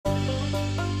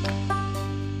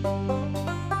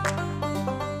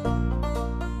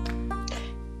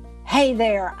Hey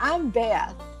there, I'm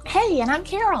Beth. Hey, and I'm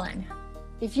Carolyn.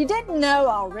 If you didn't know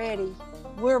already,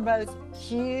 we're both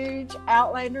huge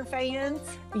Outlander fans.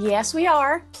 Yes, we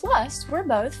are. Plus, we're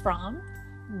both from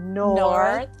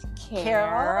North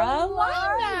Carolina.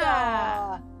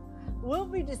 We'll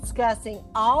be discussing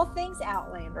all things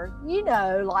Outlander,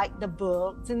 like the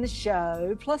books and the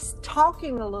show, plus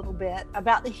talking a little bit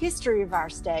about the history of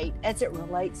our state as it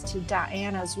relates to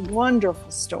Diana's wonderful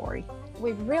story.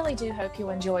 We really do hope you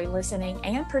enjoy listening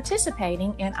and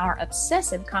participating in our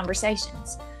obsessive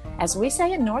conversations. As we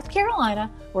say in North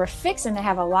Carolina, we're fixing to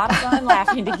have a lot of fun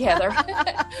laughing together.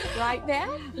 Right, Beth?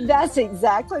 That's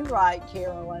exactly right,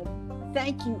 Carolyn.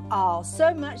 Thank you all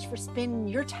so much for spending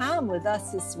your time with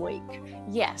us this week.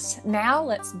 Yes, now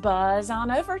let's buzz on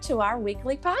over to our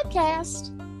weekly podcast.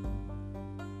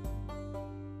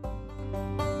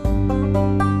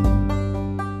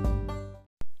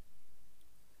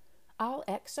 All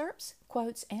excerpts,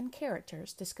 quotes, and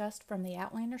characters discussed from the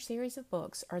Outlander series of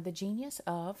books are the genius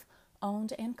of,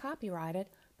 owned and copyrighted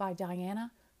by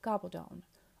Diana Gabaldon.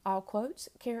 All quotes,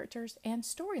 characters, and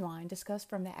storyline discussed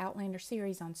from the Outlander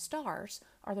series on Starz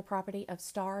are the property of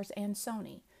Starz and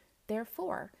Sony.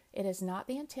 Therefore, it is not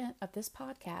the intent of this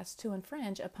podcast to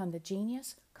infringe upon the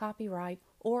genius, copyright,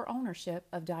 or ownership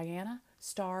of Diana,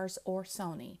 Starz, or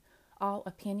Sony. All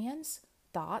opinions,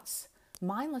 thoughts,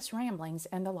 mindless ramblings,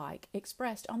 and the like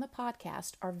expressed on the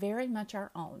podcast are very much our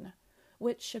own,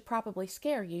 which should probably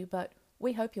scare you, but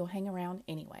we hope you'll hang around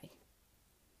anyway.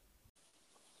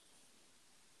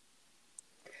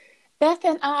 Beth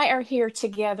and I are here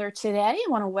together today. I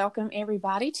want to welcome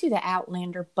everybody to the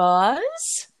Outlander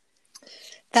Buzz.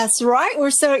 That's right. We're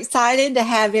so excited to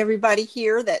have everybody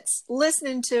here that's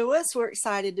listening to us. We're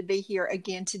excited to be here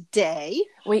again today.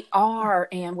 We are,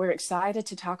 and we're excited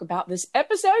to talk about this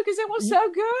episode because it was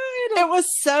so good. It was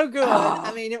so good. Oh.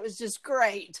 I mean, it was just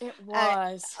great. It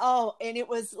was. And it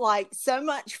was like so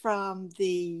much from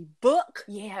the book.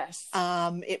 Yes.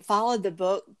 It followed the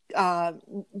book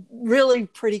really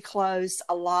pretty close.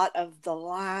 A lot of the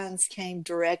lines came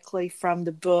directly from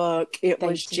the book. It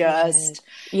was just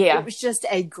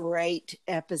a great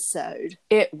episode.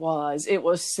 It was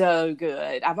so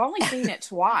good. I've only seen it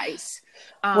twice.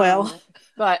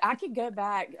 But I could go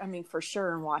back, for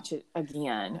sure, and watch it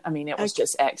again. It was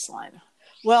just excellent.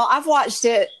 Well, I've watched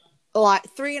it like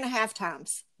 3.5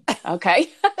 times. Okay.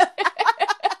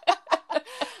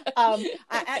 I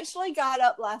actually got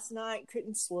up last night,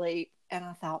 couldn't sleep, and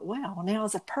I thought, well, now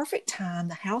is a perfect time.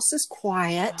 The house is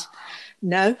quiet,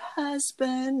 no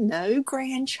husband, no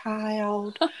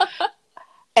grandchild.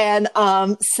 And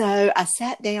so I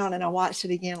sat down and I watched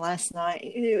it again last night.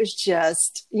 It was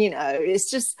just, it's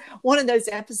just one of those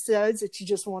episodes that you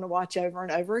just want to watch over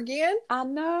and over again. I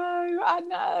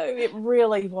know. It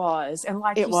really was. And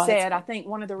like you said, I think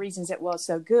one of the reasons it was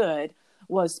so good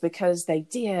was because they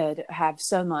did have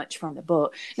so much from the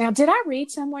book. Now, did I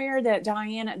read somewhere that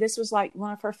Diana, this was like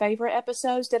one of her favorite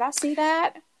episodes? Did I see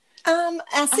that?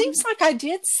 It seems like I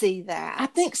did see that. I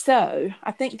think so.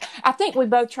 I think we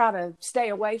both try to stay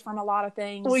away from a lot of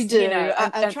things. We do.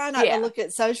 I try not to look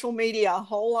at social media a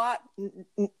whole lot.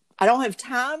 I don't have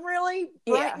time really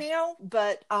right now,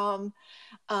 but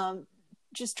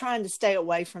just trying to stay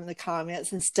away from the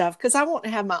comments and stuff because I want to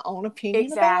have my own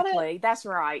opinion about it. That's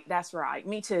right.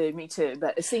 Me too.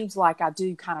 But it seems like I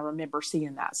do kind of remember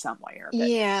seeing that somewhere. But,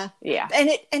 yeah.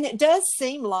 And it does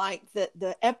seem like that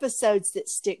the episodes that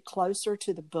stick closer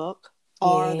to the book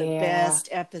are the best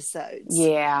episodes.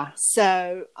 Yeah.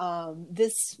 So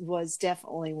this was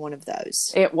definitely one of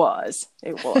those. It was.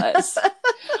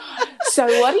 So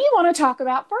what do you want to talk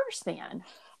about first then?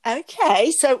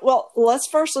 Okay, so let's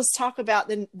talk about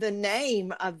the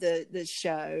name of the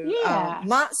show,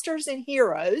 Monsters and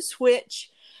Heroes, which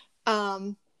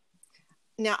now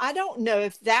I don't know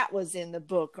if that was in the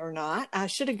book or not. I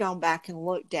should have gone back and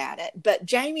looked at it, but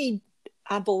Jamie,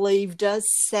 I believe, does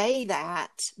say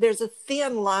that there's a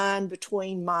thin line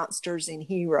between monsters and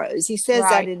heroes. He says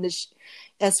that in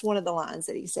that's one of the lines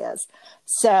that he says.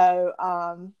 So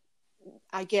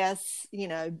I guess,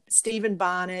 Stephen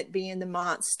Bonnet being the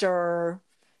monster,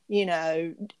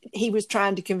 he was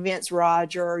trying to convince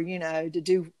Roger,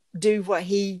 to do what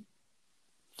he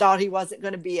thought he wasn't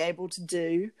going to be able to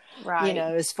do,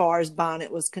 as far as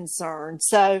Bonnet was concerned.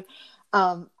 So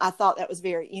I thought that was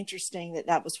very interesting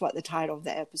that was what the title of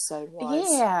the episode was.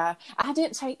 Yeah. I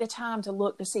didn't take the time to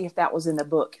look to see if that was in the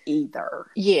book either.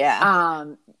 Yeah.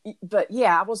 But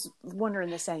I was wondering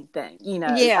the same thing,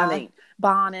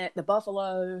 Bonnet, the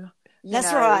buffalo,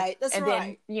 That's right.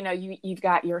 Then, you've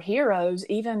got your heroes,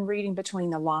 even reading between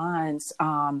the lines,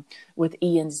 with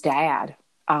Ian's dad,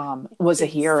 was a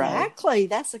hero. Exactly.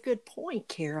 That's a good point,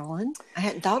 Carolyn. I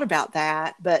hadn't thought about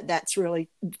that, but that's really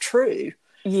true.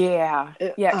 Yeah.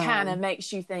 Yeah. It kind of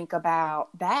makes you think about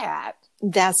that.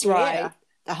 That's right.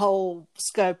 The whole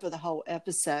scope of the whole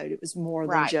episode. It was more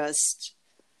than just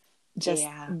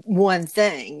one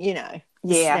thing,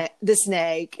 the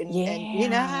snake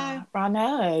and I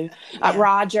know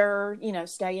Roger,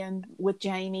 staying with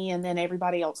Jamie and then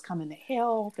everybody else coming to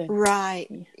help. And,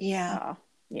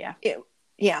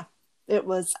 it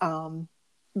was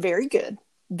very good.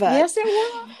 But yes, it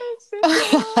was.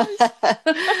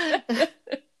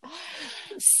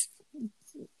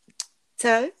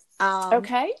 So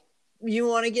okay, you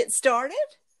want to get started?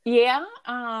 Yeah.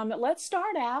 Let's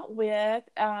start out with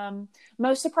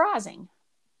most surprising.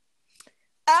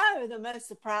 Oh, the most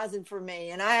surprising for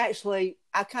me. And I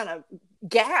kind of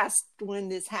gasped when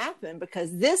this happened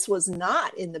because this was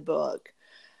not in the book.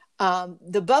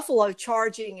 The buffalo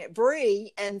charging at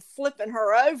Bree and flipping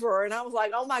her over. And I was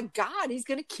like, oh my God, he's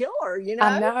going to kill her,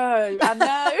 I know.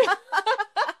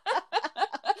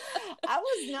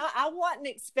 I wasn't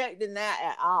expecting that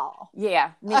at all.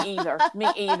 Yeah, me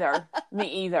either.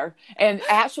 And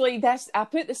actually I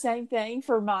put the same thing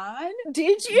for mine.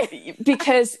 Did you?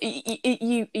 Because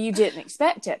you didn't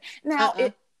expect it. Now,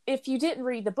 if you didn't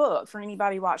read the book, for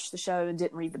anybody who watched the show and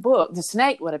didn't read the book, the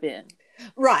snake would have been.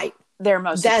 Right. Their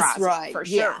most surprising. That's right. For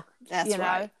sure. Yeah, that's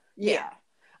right. Yeah.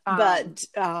 But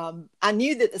I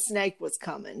knew that the snake was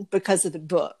coming because of the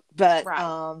book. But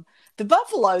the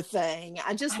buffalo thing,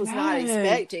 I just was not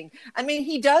expecting. I mean,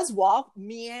 he does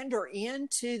meander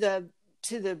into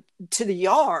the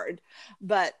yard,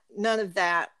 but none of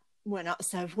that went up.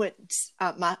 So when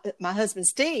my husband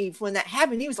Steve, when that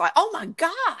happened, he was like, "Oh my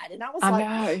God!" And I was like,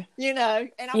 and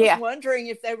I was wondering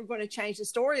if they were going to change the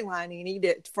storyline and need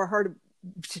it for her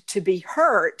to be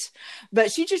hurt,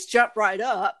 but she just jumped right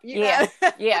up. Yeah.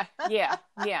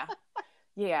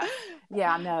 No,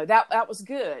 that was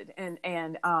good, and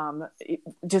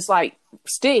just like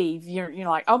Steve, you're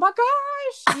like, oh my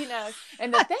gosh,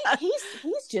 and the thing,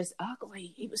 he's just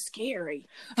ugly. He was scary.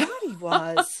 God, he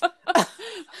was.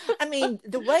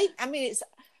 It's,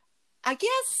 I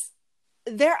guess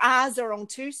their eyes are on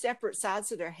two separate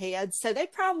sides of their heads, so they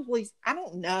probably, I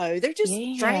don't know, they're just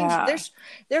strange.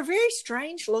 They're very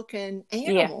strange looking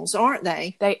animals, aren't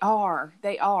they? They are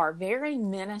very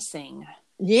menacing.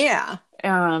 Yeah.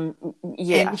 And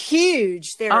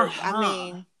huge. They're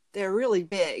really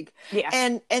big. Yeah.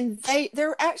 And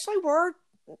there actually were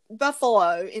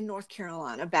buffalo in North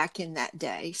Carolina back in that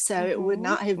day. So it would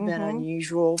not have been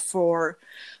unusual for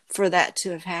that to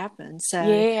have happened. So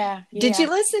did you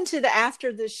listen to the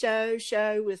after the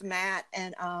show with Matt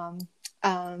and oh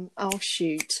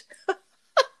shoot.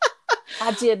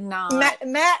 I did not. Matt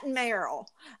and Meryl.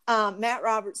 Matt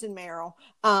Roberts and Meryl.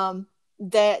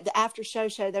 The after show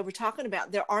they were talking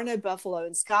about there are no buffalo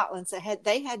in Scotland, so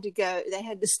they had to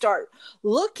start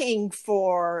looking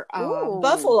for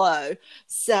buffalo.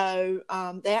 So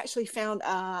they actually found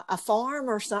a farm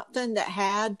or something that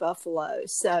had buffalo,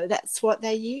 so that's what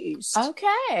they used. Okay,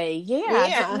 I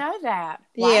didn't know that.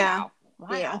 Wow.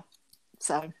 Yeah.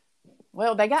 So,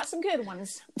 well, they got some good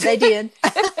ones. They did.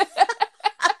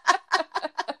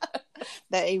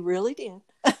 They really did.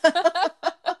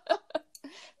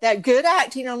 That good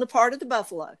acting on the part of the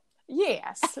buffalo.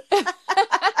 Yes.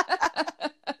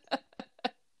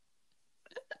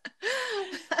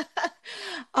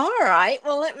 All right.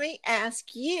 Well, let me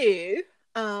ask you,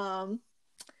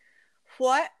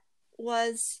 what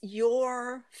was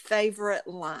your favorite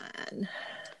line?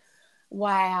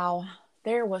 Wow.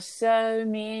 There was so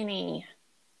many.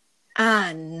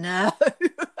 I know.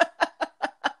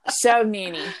 So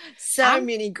many.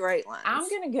 Many great lines. I'm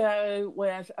going to go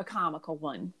with a comical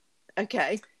one.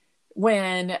 Okay.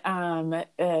 When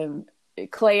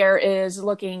Claire is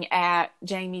looking at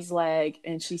Jamie's leg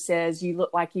and she says, "You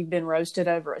look like you've been roasted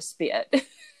over a spit."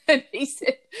 And he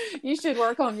said, "You should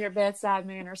work on your bedside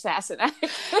manner, Sassenach."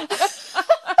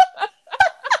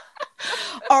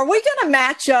 Are we going to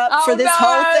match up for this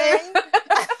whole thing?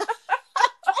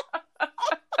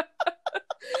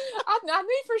 I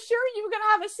knew for sure you were going to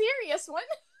have a serious one.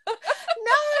 No,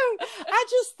 I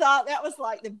just thought that was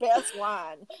like the best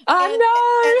line. I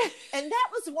know. And that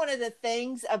was one of the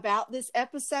things about this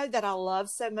episode that I love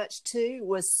so much too,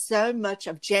 was so much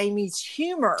of Jamie's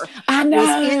humor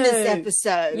was in this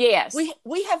episode. Yes.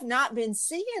 We have not been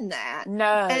seeing that.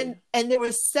 No. And there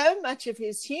was so much of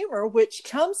his humor, which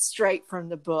comes straight from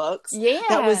the books,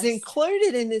 that was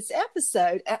included in this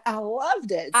episode. And I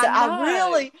loved it. So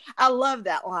I love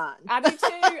that line. I do too.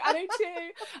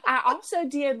 I also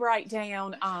did write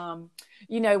down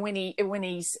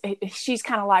she's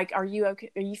kind of like, are you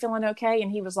okay? Are you feeling okay?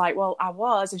 And he was like, well, I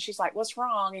was. And she's like, what's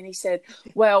wrong? And he said,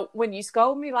 well, when you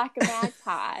scold me like a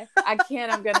magpie,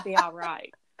 I'm going to be all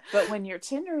right. But when you're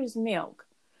tender as milk,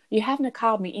 you haven't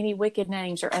called me any wicked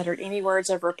names or uttered any words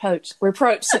of reproach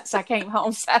since I came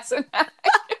home Saturday night.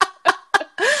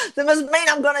 That must mean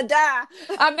I'm going to die.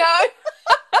 I know.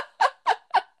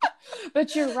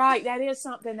 But you're right. That is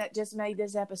something that just made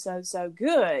this episode so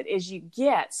good, is you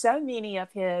get so many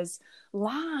of his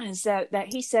lines that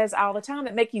he says all the time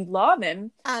that make you love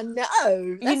him. I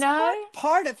know. That's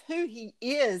part of who he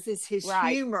is his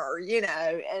humor,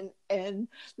 and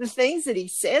the things that he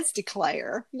says to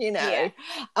Claire, Yeah.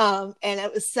 And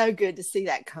it was so good to see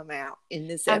that come out in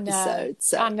this episode.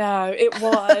 I know. It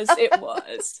was. It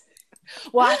was.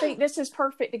 Well, I think this is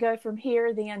perfect to go from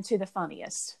here then to the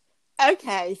funniest.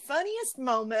 Okay, funniest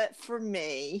moment for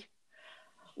me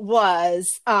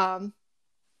was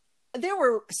there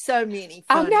were so many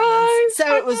funny ones.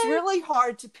 So it was really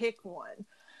hard to pick one.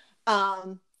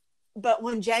 But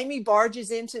when Jamie barges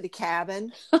into the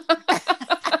cabin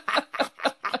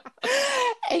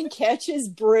and catches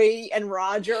Bree and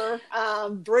Roger,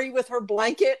 Bree with her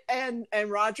blanket and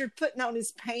Roger putting on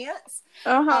his pants.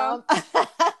 And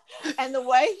the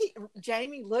way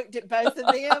Jamie looked at both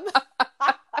of them.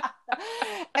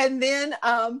 And then,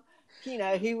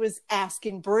 he was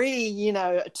asking Bree,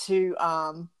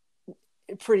 to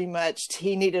pretty much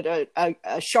he needed a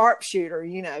sharpshooter,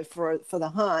 for the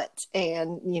hunt.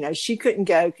 And, she couldn't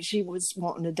go because she was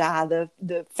wanting to dye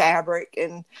the fabric.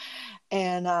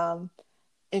 And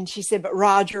she said, but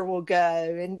Roger will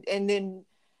go. And then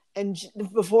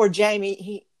before Jamie,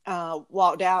 he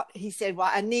walked out, he said,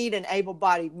 well, I need an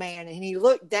able-bodied man. And he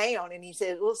looked down and he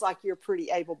said, it looks like you're pretty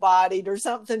able-bodied, or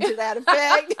something to that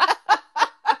effect.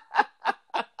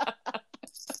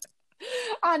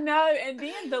 I know. And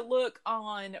then the look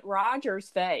on Roger's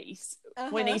face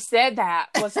when he said that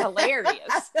was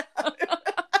hilarious.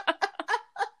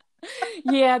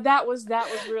 Yeah, that was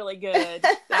really good.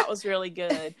 That was really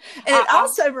good. And it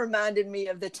also reminded me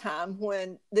of the time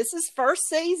when, this is first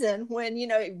season, when,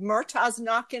 Murtaugh's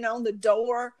knocking on the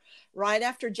door right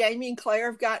after Jamie and Claire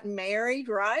have gotten married,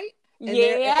 right? And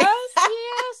yes.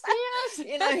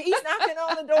 He's knocking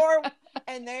on the door,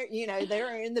 and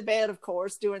they're in the bed, of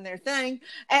course, doing their thing.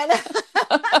 And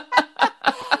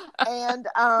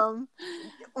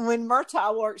when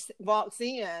Murtaugh walks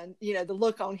in, the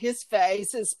look on his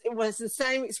face was the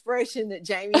same expression that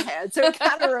Jamie had. So it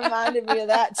kind of reminded me of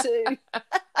that too.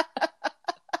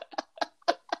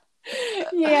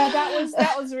 Yeah,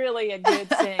 that was really a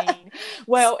good scene.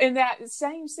 Well, in that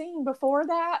same scene before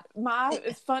that, my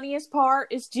funniest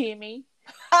part is Jimmy.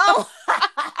 Oh,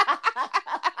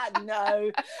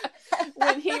 no.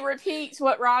 When he repeats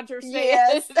what Roger said.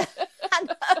 Yes.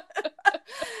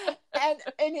 And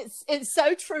it's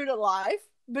so true to life,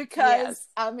 because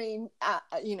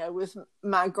with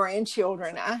my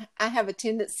grandchildren, I have a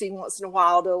tendency once in a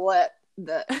while to let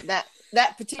that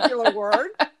particular word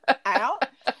out,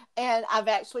 and I've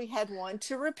actually had one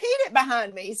to repeat it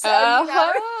behind me. So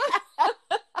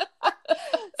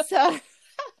so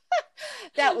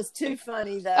that was too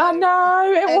funny, though. I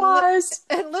know it was.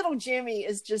 And little Jimmy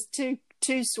is just too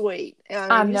sweet.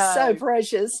 I know. He's so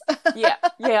precious. Yeah,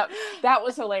 that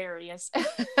was hilarious.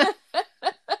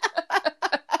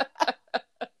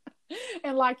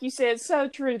 And like you said, so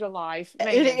true to life. Man.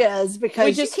 It is, because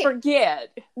we just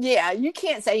forget. Yeah, you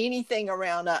can't say anything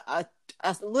around a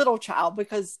little child,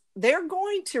 because they're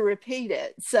going to repeat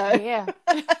it. So yeah.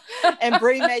 And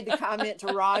Bree made the comment to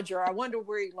Roger, I wonder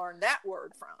where he learned that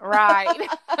word from. Right.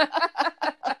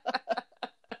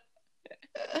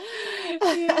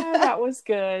 Yeah, that was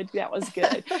good.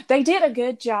 They did a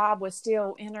good job with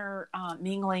still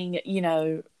mingling,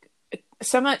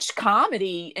 so much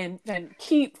comedy and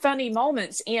cute, funny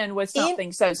moments in with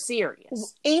something so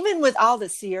serious. Even with all the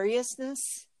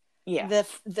seriousness, yeah,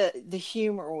 the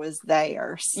humor was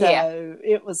there. So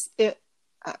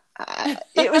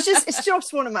it's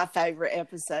just one of my favorite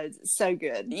episodes. It's so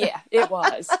good. Yeah, it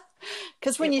was.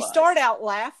 Because when you start out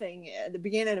laughing at the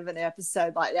beginning of an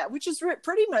episode like that, which is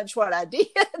pretty much what I did.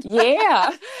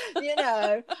 Yeah.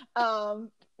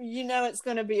 It's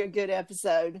going to be a good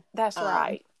episode. That's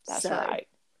right. That's right.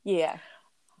 Yeah.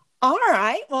 All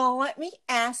right. Well, let me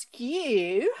ask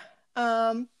you,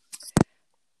 what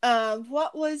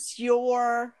was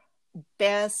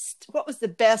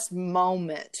the best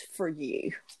moment for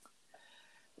you?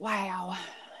 Wow.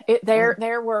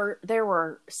 There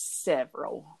were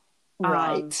several.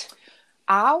 Right.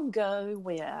 I'll go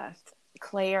with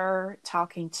Claire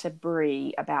talking to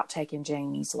Bree about taking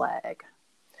Jamie's leg.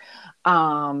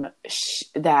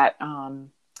 that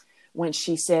when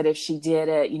she said if she did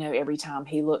it, every time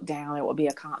he looked down, it would be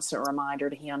a constant reminder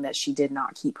to him that she did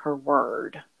not keep her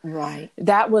word. Right.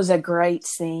 That was a great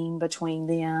scene between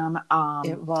them.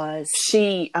 It was.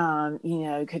 She,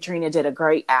 Katrina did a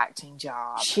great acting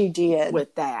job. She did.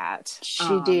 With that.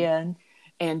 She did.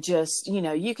 And just,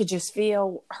 you could just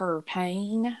feel her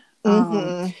pain,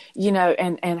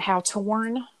 mm-hmm. And how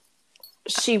torn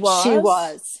she was. She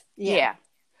was. Yeah.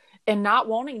 And not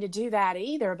wanting to do that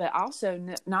either, but also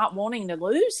not wanting to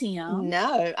lose him.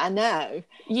 No, I know.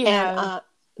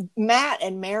 Matt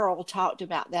and Meryl talked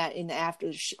about that in the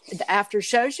after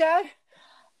show,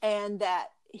 and that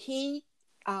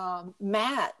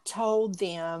Matt told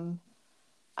them,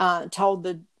 told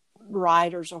the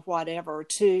writers or whatever,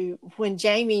 when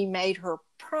Jamie made her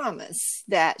promise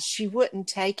that she wouldn't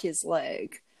take his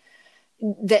leg,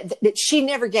 that she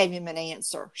never gave him an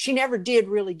answer. She never did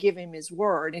really give him his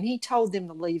word. And he told them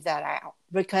to leave that out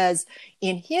because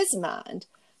in his mind,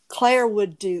 Claire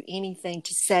would do anything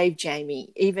to save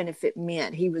Jamie, even if it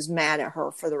meant he was mad at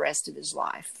her for the rest of his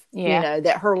life. Yeah.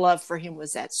 That her love for him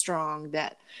was that strong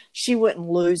that she wouldn't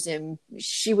lose him.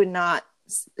 She would not,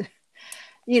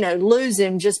 lose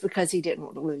him just because he didn't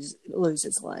want to lose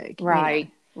his leg.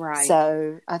 Right. Right.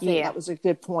 So I think that was a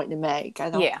good point to make.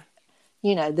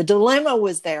 The dilemma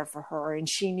was there for her, and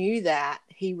she knew that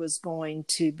he was going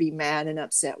to be mad and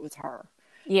upset with her.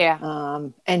 Yeah.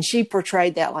 And she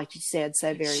portrayed that, like you said,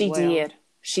 so very well.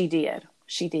 She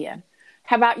did.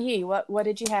 How about you? What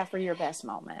did you have for your best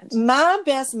moment? My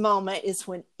best moment is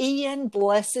when Ian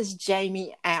blesses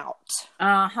Jamie out.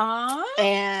 Uh-huh.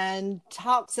 And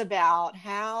talks about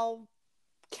how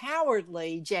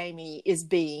cowardly Jamie is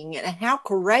being and how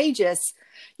courageous,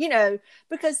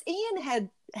 because Ian had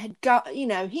got,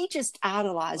 he just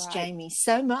idolized Jamie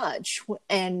so much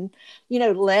and,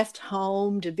 left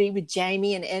home to be with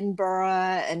Jamie in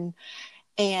Edinburgh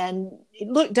and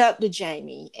looked up to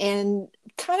Jamie and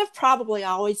kind of probably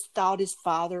always thought his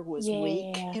father was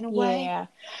weak in a way. Yeah.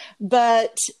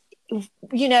 But,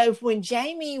 when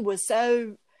Jamie was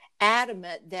so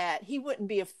adamant that he wouldn't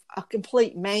be a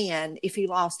complete man if he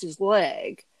lost his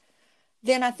leg,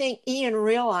 then I think Ian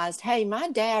realized, hey, my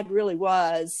dad really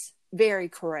was very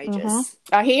courageous.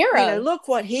 Mm-hmm. A hero. Look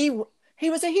what he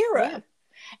was a hero. Yeah.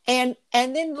 And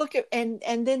then look at and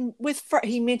then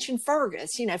he mentioned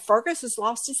Fergus. Fergus has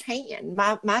lost his hand.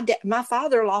 My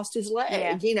father lost his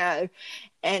leg.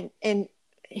 And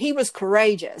he was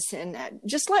courageous, and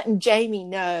just letting Jamie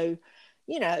know,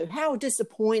 how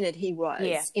disappointed he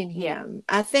was in him.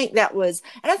 I think that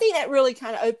really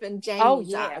kind of opened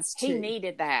Jamie's eyes too. He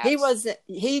needed that.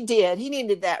 He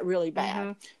needed that really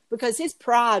bad because his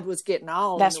pride was getting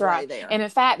all in the way there. And in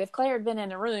fact, if Claire had been in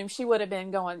the room, she would have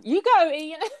been going, "You go,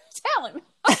 Ian, tell him."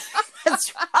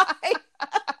 That's right.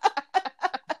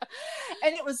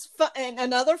 And it was fun. And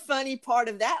another funny part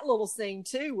of that little scene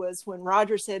too was when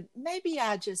Roger said, "Maybe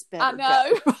I just better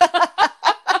go."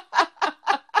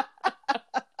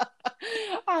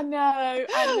 I know.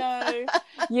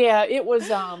 Yeah, it was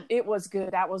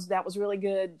good. That was really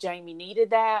good. Jamie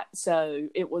needed that. So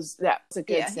that was a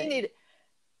good scene.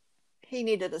 He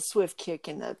needed a swift kick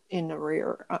in the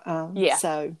rear.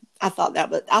 So I thought that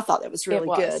was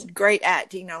really good. Great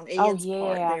acting on Ian's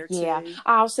part there too. Yeah.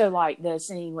 I also like the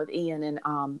scene with Ian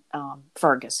and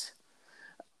Fergus.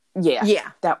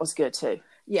 Yeah. That was good too.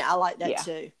 Yeah, I like that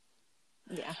too.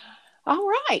 Yeah. All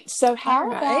right. So how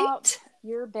about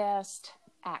your best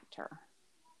actor?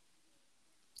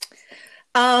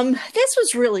 This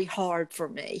was really hard for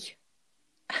me.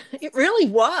 It really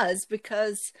was,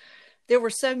 because there were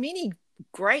so many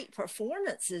great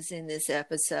performances in this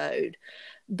episode,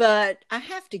 but I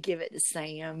have to give it to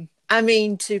Sam. I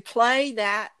mean, to play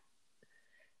that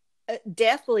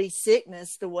deathly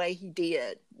sickness the way he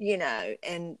did,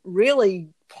 and really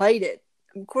played it.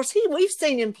 Of course, we've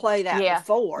seen him play that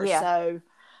before, so,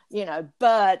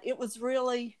 but it was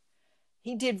really,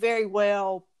 he did very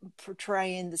well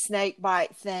portraying the snake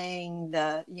bite thing,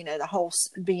 the whole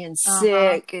being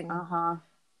sick and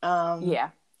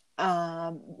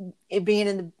it being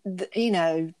in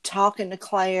the talking to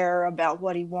Claire about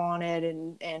what he wanted,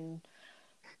 and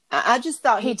I just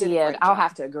thought he did. I'll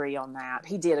have to agree on that.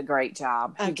 He did a great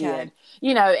job. He did.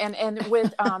 And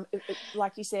with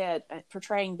like you said,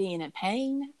 portraying being in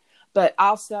pain, but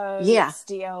also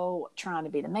still trying to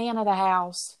be the man of the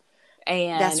house.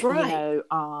 And that's right.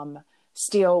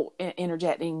 Still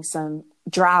interjecting some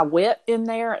dry wit in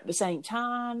there at the same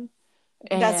time.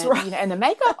 And, that's right. And the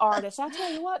makeup artists, I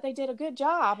tell you what, they did a good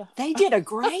job. They did a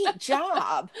great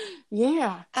job.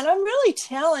 Yeah. And I'm really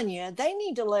telling you, they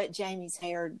need to let Jamie's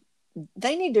hair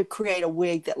create a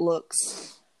wig that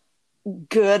looks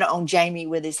good on Jamie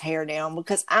with his hair down,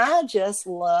 because I just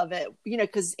love it.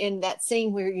 Because in that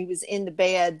scene where he was in the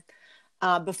bed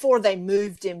before they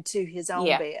moved him to his own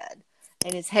bed,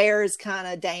 and his hair is kind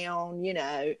of down,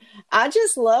 I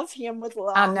just love him with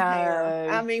long hair.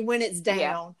 I mean, when it's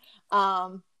down,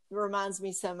 it reminds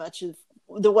me so much of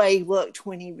the way he looked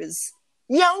when he was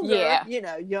younger,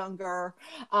 younger.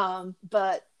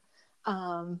 But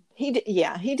he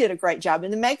did a great job.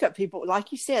 And the makeup people,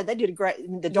 like you said, they did a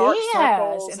great, the dark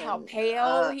circles and how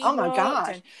pale he oh my looked.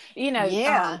 God.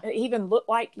 And, it even looked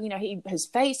like, his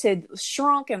face had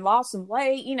shrunk and lost some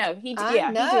weight. He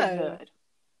did good.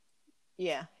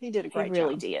 Yeah, he did a great job. He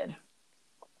really did.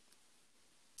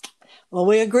 Well,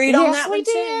 we agreed on that one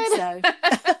did. Too. So.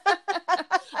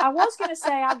 I was going to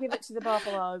say I'll give it to the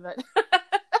buffalo, but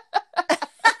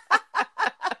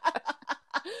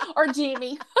or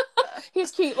Jimmy,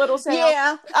 his cute little self.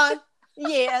 Yeah.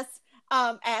 Yes.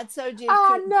 Adso did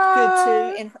good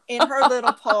too in her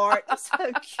little part.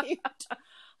 So cute.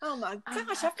 Oh my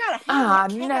gosh, I've got a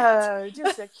have no,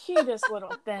 just the cutest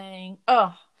little thing.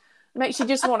 Oh, makes you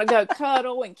just want to go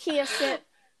cuddle and kiss it.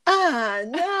 I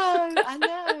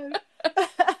know.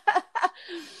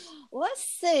 Let's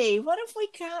see. What have we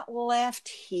got left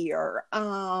here?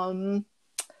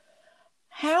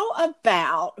 How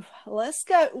about, let's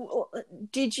go.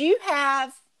 Did you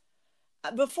have,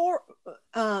 before,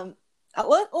 let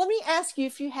me ask you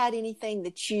if you had anything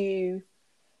that you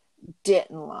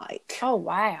didn't like. Oh,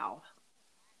 wow.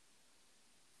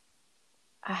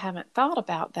 I haven't thought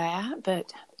about that,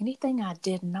 but anything I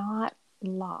did not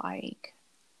like.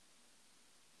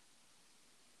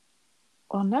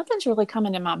 Well, nothing's really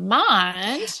coming to my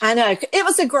mind. I know. It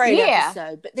was a great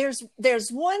episode, but there's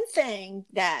one thing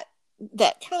that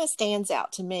kind of stands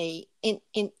out to me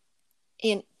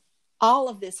in all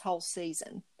of this whole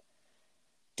season.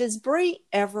 Does Bree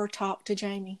ever talk to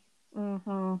Jamie?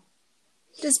 Mm-hmm.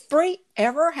 Does Bree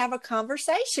ever have a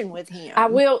conversation with him? I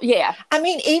will. Yeah. I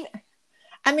mean,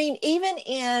 even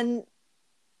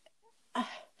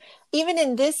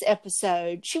in this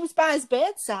episode, she was by his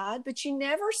bedside, but you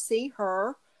never see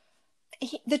her.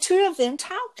 The two of them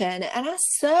talking, and I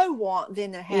so want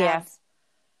them to have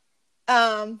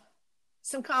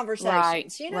some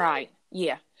conversations. Right?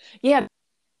 Yeah.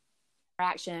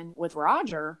 Interaction with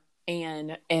Roger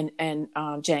and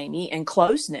Jamie and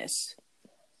closeness,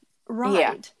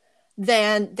 right?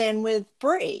 Yeah. Than with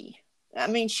Bree. I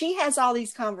mean, she has all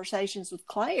these conversations with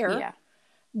Claire. Yeah.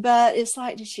 But it's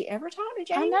like, did she ever talk to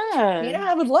Jamie? I know.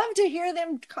 I would love to hear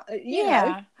them,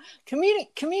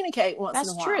 communicate once in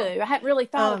a while. That's true. I hadn't really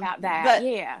thought about that.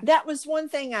 But that was one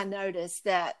thing I noticed,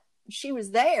 that she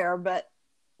was there, but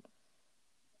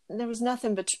there was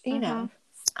nothing but, I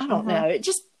don't know. It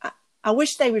just, I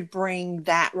wish they would bring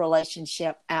that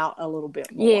relationship out a little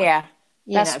bit more. Yeah.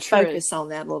 That's true. Focus on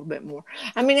that a little bit more.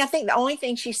 I mean, I think the only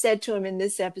thing she said to him in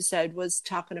this episode was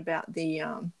talking about the,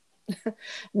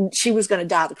 she was going to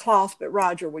dye the cloth, but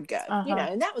Roger would go,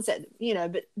 and that was it,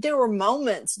 but there were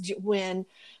moments when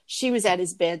she was at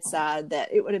his bedside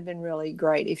that it would have been really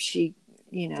great if she,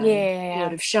 would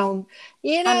have shown,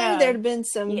 there'd have been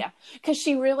some, because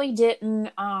she really didn't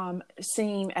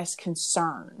seem as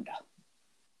concerned.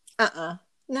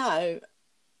 No.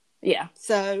 Yeah.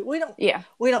 So we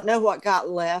don't know what got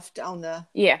left on the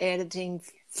editing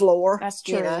floor. That's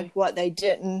true. What they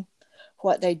didn't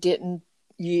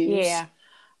use. Yeah.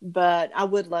 But I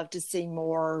would love to see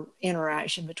more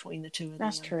interaction between the two of them.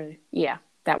 That's true. Yeah,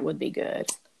 that would be good.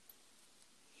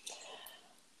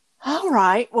 All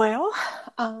right. Well,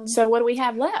 so what do we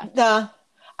have left?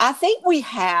 I think we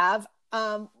have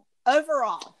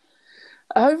overall.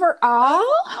 Overall?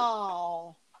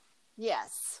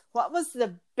 Yes. What was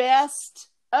the best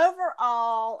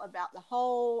overall about the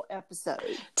whole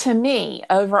episode? To me,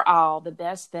 overall, the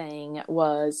best thing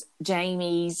was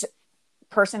Jamie's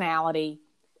personality,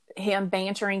 him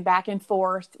bantering back and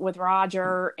forth with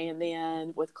Roger and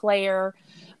then with Claire,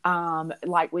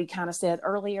 like we kind of said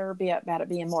earlier about it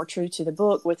being more true to the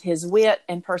book, with his wit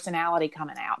and personality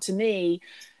coming out. To me,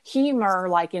 humor,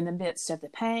 like in the midst of the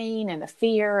pain and the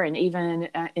fear, and even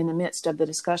in the midst of the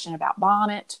discussion about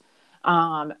Bonnet,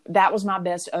 that was my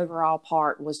best overall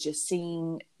part, was just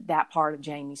seeing that part of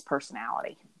Jamie's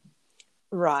personality.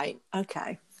 Right.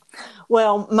 Okay.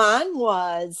 Well, mine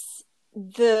was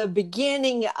the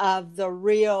beginning of the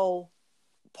real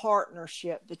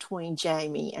partnership between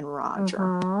Jamie and Roger.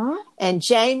 Mm-hmm. And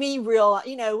Jamie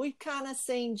we've kind of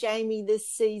seen Jamie this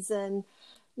season,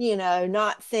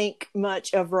 not think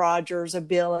much of Roger's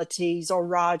abilities or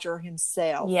Roger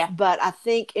himself. Yeah. But I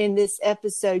think in this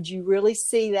episode, you really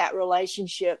see that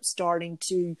relationship starting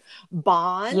to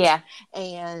bond. Yeah.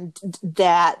 And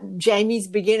that Jamie's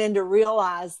beginning to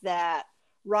realize that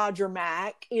Roger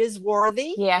Mack is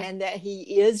worthy. Yeah. And that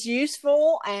he is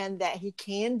useful and that he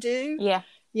can do. Yeah.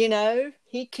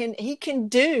 He can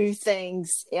do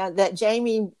things that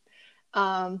Jamie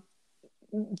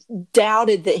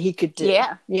doubted that he could do.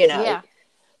 Yeah. Yeah.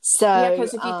 So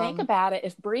because if you think about it,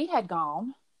 if Bree had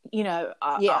gone,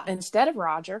 instead of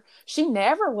Roger, she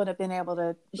never would have been able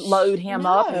to load him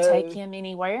up and take him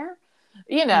anywhere.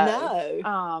 She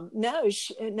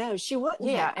wouldn't.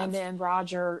 Yeah, and then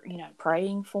Roger,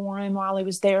 praying for him while he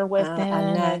was there with them.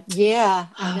 I know. Yeah,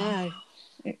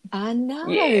 I know.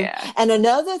 Yeah. And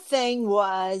another thing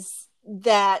was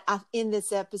that in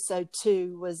this episode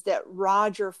too was that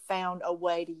Roger found a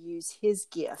way to use his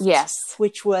gift. Yes.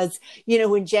 Which was,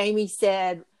 when Jamie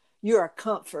said, "You're a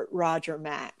comfort, Roger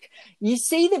Mack." You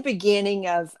see the beginning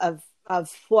of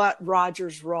what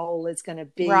Roger's role is going to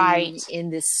be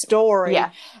in this story. Yeah.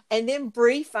 And then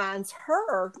Bree finds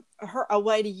her a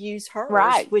way to use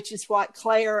hers, which is what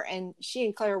she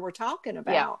and Claire were talking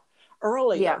about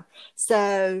earlier. Yeah.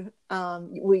 So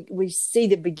we see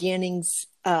the beginnings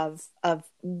of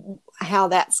how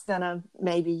that's going to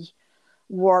maybe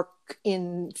work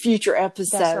in future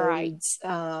episodes.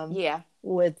 That's right.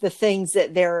 With the things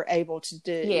that they're able to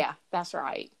do. Yeah, that's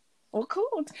right. Well,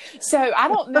 cool. So I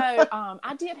don't know.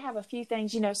 I did have a few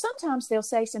things, sometimes they'll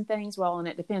say some things, and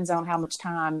it depends on how much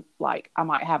time I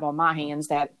might have on my hands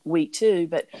that week too.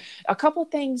 But a couple of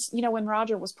things, when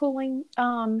Roger was pulling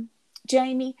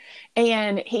Jamie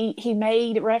and he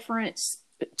made reference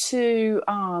to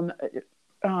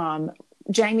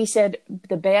Jamie said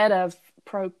the bed of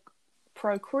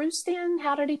Procrustean.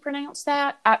 How did he pronounce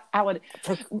that? I would,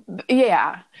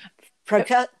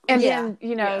 and then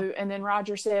and then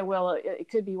Roger said, "Well, it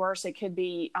could be worse. It could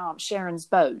be Sharon's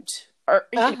boat." Or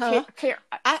I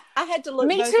had to look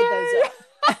both of those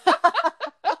up.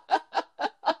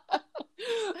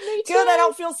 Me too. Good, I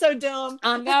don't feel so dumb.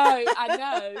 I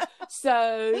know.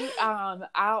 So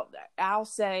I'll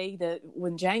say that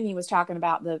when Jamie was talking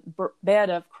about the bed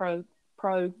of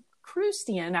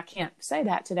Procrustean, I can't say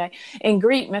that today, in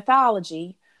Greek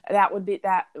mythology, that would be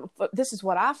that. This is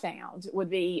what I found would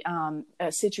be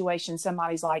a situation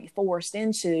somebody's forced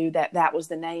into. That was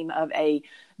the name of a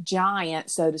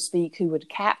giant, so to speak, who would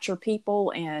capture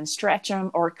people and stretch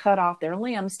them or cut off their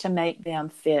limbs to make them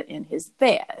fit in his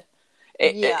bed.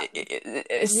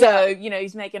 So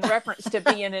he's making reference to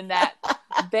being in that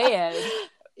bed.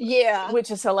 Yeah, which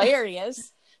is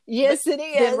hilarious. Yes, it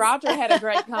is. Then Roger had a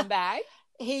great comeback.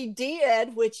 He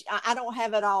did, which I don't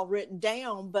have it all written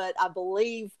down, but I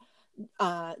believe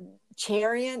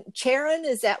Charon,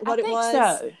 is that what it was?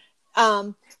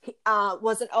 So.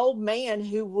 Was an old man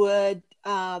who would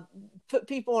put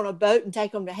people on a boat and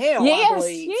take them to hell. Yes, I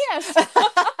believe. Yes.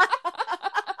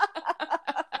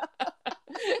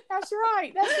 That's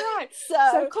right.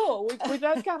 So cool. We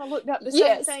both kind of looked up the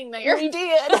same thing there. We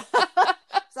did.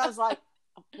 So I was like,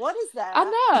 what is that? I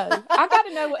know. I got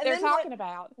to know what they're talking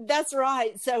about. That's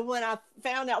right. So when I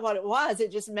found out what it was,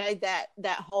 it just made that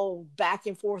whole back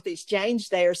and forth exchange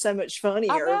there so much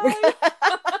funnier.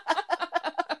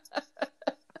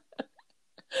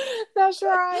 That's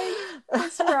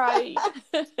right.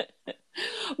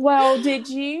 Well, did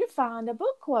you find a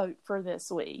book quote for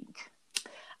this week?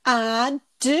 I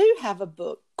do have a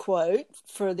book quote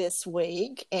for this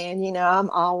week, and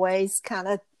I'm always kind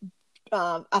of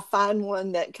I find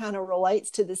one that kind of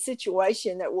relates to the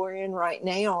situation that we're in right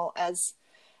now as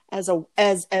the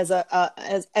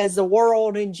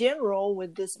world in general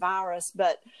with this virus.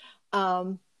 But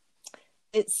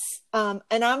it's and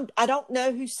I don't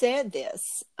know who said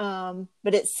this,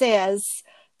 but it says,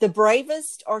 "The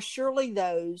bravest are surely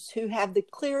those who have the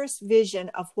clearest vision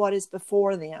of what is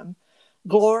before them,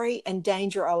 glory and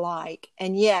danger alike,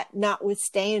 and yet,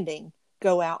 notwithstanding,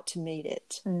 go out to meet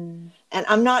it." And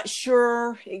I'm not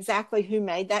sure exactly who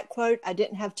made that quote. I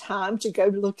didn't have time to go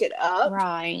look it up.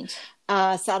 Right.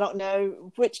 So I don't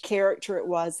know which character it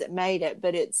was that made it,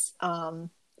 but it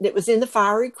was in the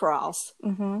Fiery Cross.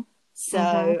 Mm-hmm.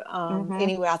 So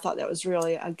anyway, I thought that was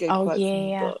really a good quote. Oh,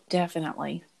 yeah, from the book.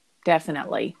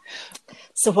 Definitely.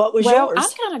 So what was yours? I'm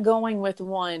kind of going with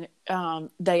one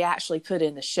they actually put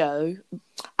in the show.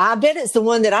 I bet it's the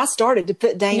one that I started to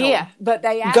put down. Yeah, but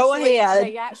they actually, go ahead.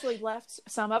 They actually left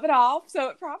some of it off, so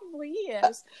it probably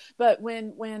is. But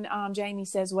when Jamie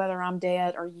says, "Whether I'm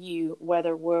dead or you,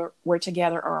 whether we're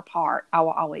together or apart, I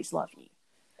will always love you,"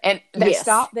 and they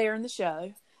stopped there in the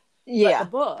show. Yeah, but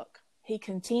the book he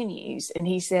continues and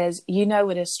he says, "You know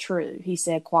it is true," he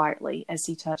said quietly as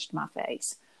he touched my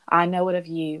face. "I know it of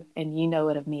you, and you know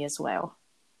it of me as well."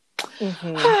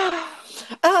 Mm-hmm.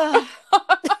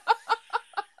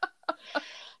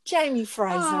 Jamie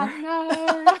Fraser.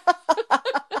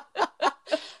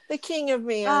 The king of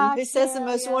men, who says the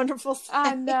most wonderful things.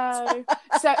 I know.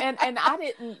 So, and I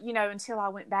didn't, until I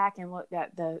went back and looked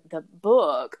at the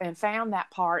book and found that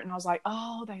part, and I was like,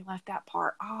 oh, they left that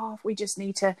part off. We just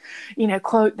need to,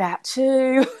 quote that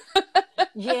too.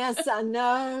 Yes, I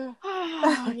know.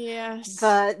 Oh, yes.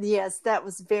 But yes, that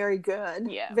was very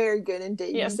good. Yeah. Very good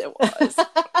indeed. Yes, it was.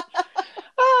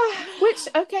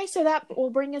 So that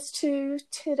will bring us to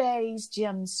today's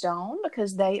gemstone,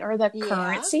 because they are the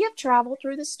currency of travel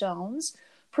through the stones,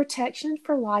 protection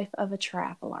for life of a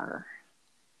traveler.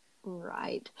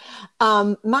 Right.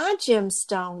 My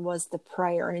gemstone was the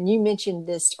prayer, and you mentioned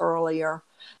this earlier.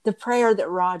 The prayer that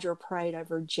Roger prayed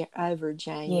over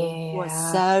Jamie was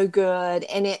so good,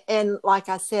 and like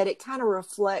I said, it kind of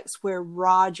reflects where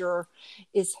Roger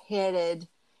is headed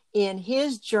in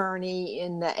his journey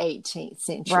in the 18th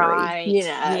century. Right.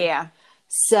 Yeah.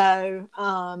 So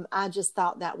I just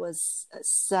thought that was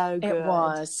so good. It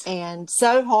was. And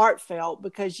so heartfelt,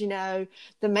 because, the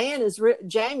man is,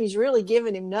 Jamie's really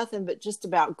giving him nothing but just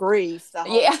about grief the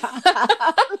whole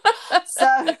time.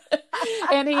 So,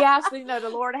 and he asked, the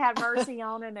Lord to have mercy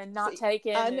on him and not take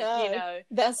him. I know.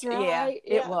 That's right. Yeah,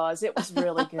 it was. It was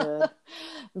really good.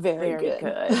 Very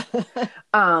good.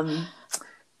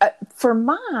 For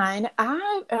mine,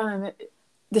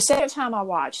 the second time I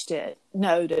watched it,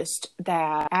 noticed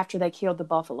that after they killed the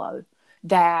buffalo,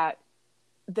 that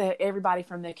everybody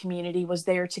from the community was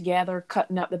there together,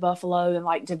 cutting up the buffalo and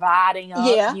like dividing up,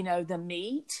 the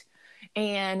meat,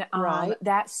 and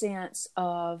that sense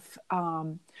of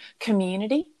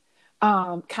community,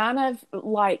 kind of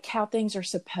like how things are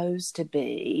supposed to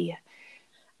be.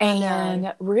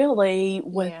 And really,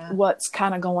 with what's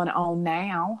kind of going on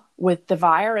now with the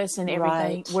virus and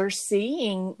everything, we're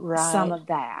seeing some of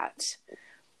that.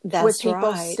 That's with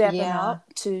people stepping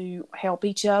up to help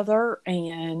each other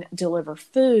and deliver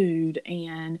food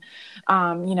and,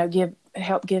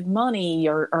 help give money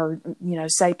or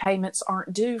say payments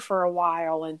aren't due for a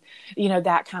while, and,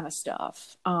 that kind of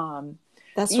stuff.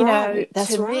 That's right.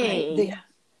 That's right.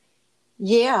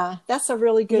 Yeah, that's a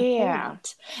really good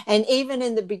point. And even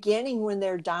in the beginning, when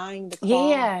they're dyeing the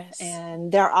cloth,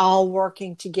 and they're all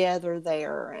working together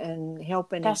there and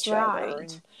helping each other.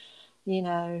 And,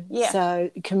 so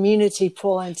community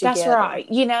pulling together. That's right.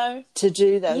 To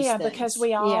do those things. Yeah, because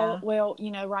we all,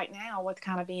 right now with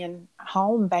kind of being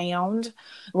homebound,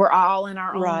 we're all in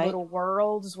our own little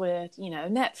worlds with,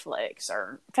 Netflix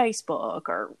or Facebook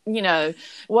or,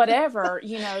 whatever,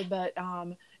 but,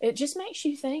 it just makes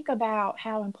you think about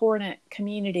how important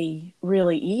community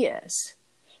really is.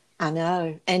 I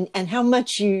know. And how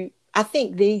much I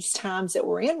think these times that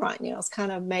we're in right now has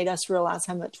kind of made us realize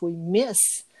how much we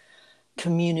miss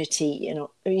community,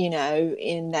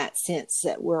 in that sense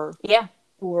that we're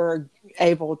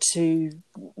able to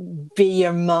be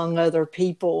among other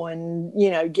people and,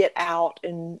 get out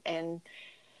and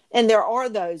there are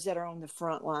those that are on the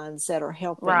front lines that are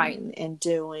helping and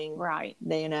doing,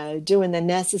 doing the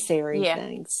necessary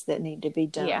things that need to be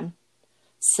done. Yeah.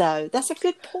 So that's a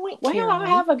good point. Well, Caroline. I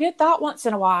have a good thought once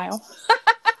in a while.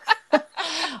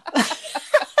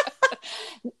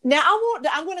 Now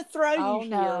I'm going to throw you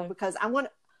here because I'm going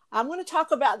to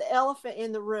talk about the elephant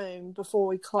in the room before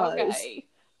we close. Okay.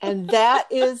 And that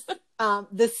is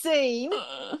the scene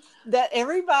that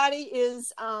everybody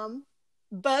is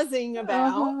buzzing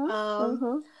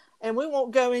about. And we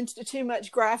won't go into too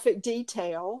much graphic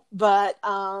detail, but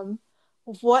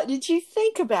what did you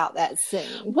think about that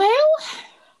scene? Well,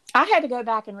 I had to go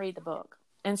back and read the book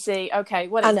and see, okay,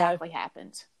 what exactly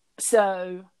happened.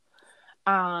 So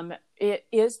it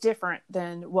is different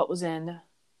than what was in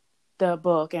the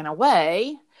book in a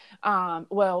way.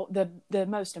 Well, the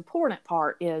most important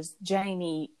part is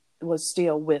Jamie was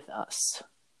still with us.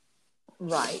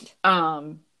 Right.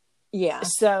 Yeah.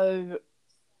 So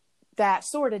that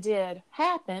sort of did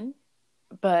happen,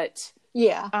 but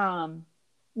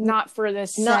not for the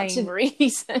same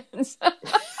reasons.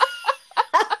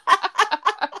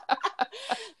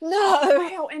 No.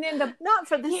 Well, and in the not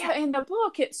for the in the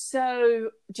book it's so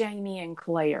Jamie and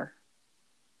Claire.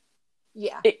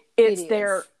 Yeah. It's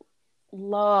their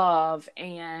love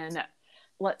and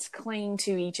let's cling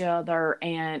to each other,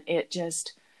 and it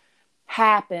just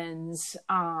happens.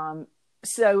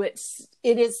 So it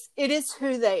is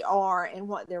who they are and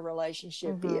what their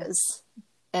relationship is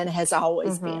and has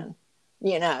always been,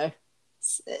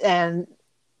 And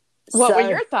what were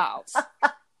your thoughts?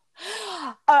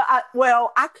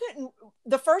 I couldn't.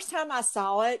 The first time I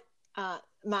saw it,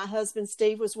 my husband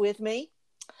Steve was with me,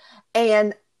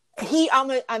 and he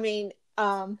almost. I mean,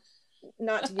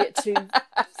 not to get too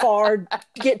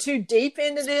get too deep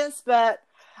into this, but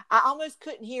I almost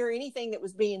couldn't hear anything that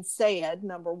was being said.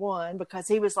 Number one, because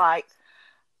he was like,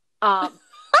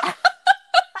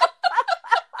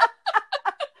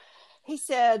 he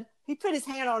said, he put his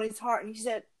hand on his heart and he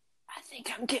said, "I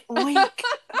think I'm getting weak.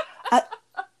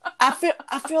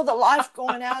 I feel the life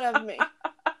going out of me."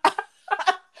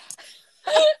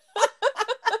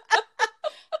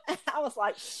 And I was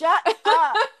like, "Shut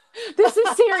up. This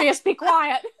is serious. Be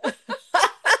quiet."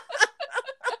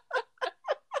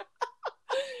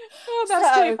 Oh,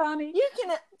 that's too funny. You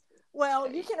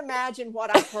can imagine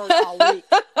what I've heard all week.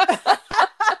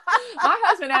 My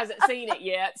husband hasn't seen it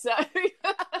yet, so.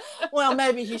 Well,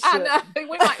 maybe he should. I know.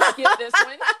 We might skip this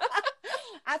one.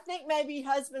 I think maybe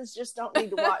husbands just don't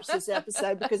need to watch this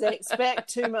episode because they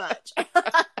expect too much.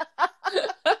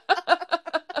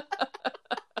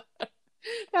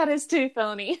 That is too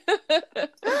funny.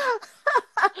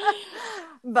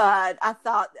 But I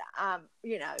thought,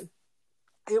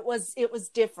 it was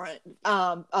different,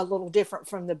 a little different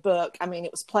from the book. I mean,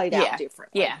 it was played out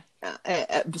differently. Yeah.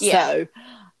 So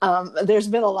there's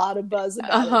been a lot of buzz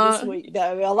about it this week,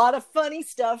 though. A lot of funny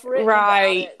stuff written about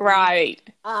it. Right.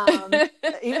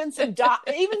 Even some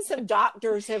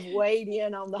doctors have weighed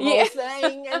in on the whole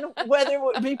thing and whether it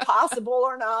would be possible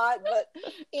or not. But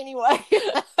anyway,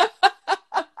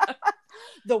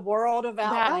 the world of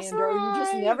Outlander, you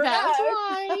just never know.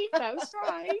 That's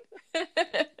right.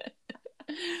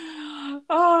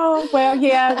 Oh, well,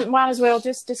 yeah, might as well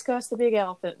just discuss the big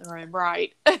elephant in the room,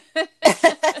 right?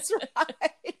 That's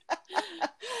right.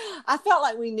 I felt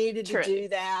like we needed to do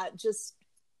that.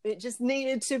 It just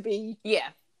needed to be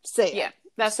said. Yeah,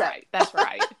 that's right. That's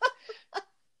right.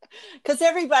 Because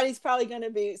everybody's probably going to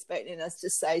be expecting us to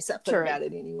say something about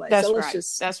it anyway. That's so right.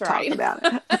 Let's just talk about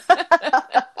it.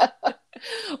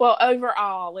 Well,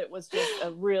 overall, it was just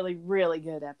a really, really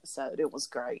good episode. It was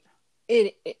great.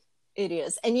 It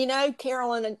is. And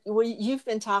Carolyn, you've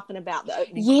been talking about the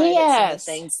opening credits and the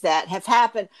things that have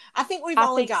happened. I think we've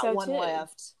only got one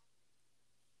left.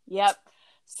 Yep.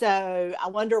 So I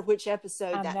wonder which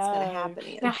episode that's going to happen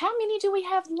in. Now, how many do we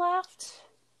have left?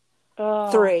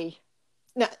 3.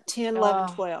 No, 10,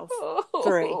 11, 12.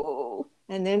 3.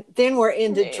 And then we're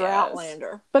into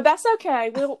Droughtlander. But that's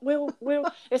okay. We'll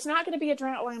it's not going to be a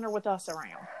Droughtlander with us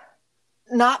around.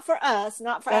 Not for us,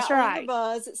 not for Outlander right.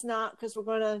 Buzz. It's not, because we're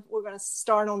gonna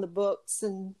start on the books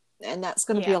and that's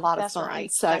going to be a lot of fun. Right.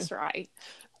 So that's right.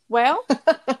 Well,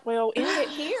 we'll end it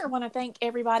here. I want to thank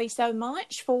everybody so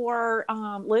much for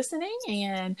listening,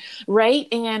 and rate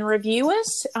and review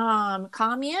us.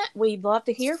 Comment. We'd love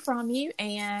to hear from you,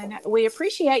 and we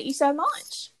appreciate you so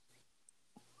much.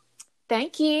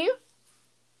 Thank you.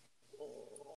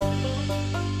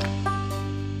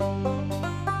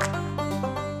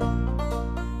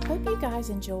 Hope you guys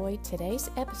enjoyed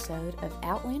today's episode of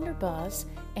Outlander Buzz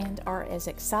and are as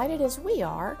excited as we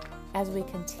are as we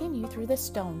continue through the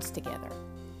stones together.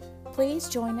 Please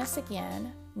join us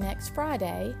again next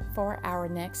Friday for our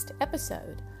next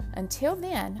episode. Until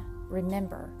then,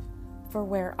 remember, for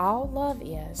where all love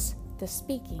is, the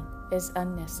speaking is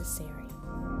unnecessary.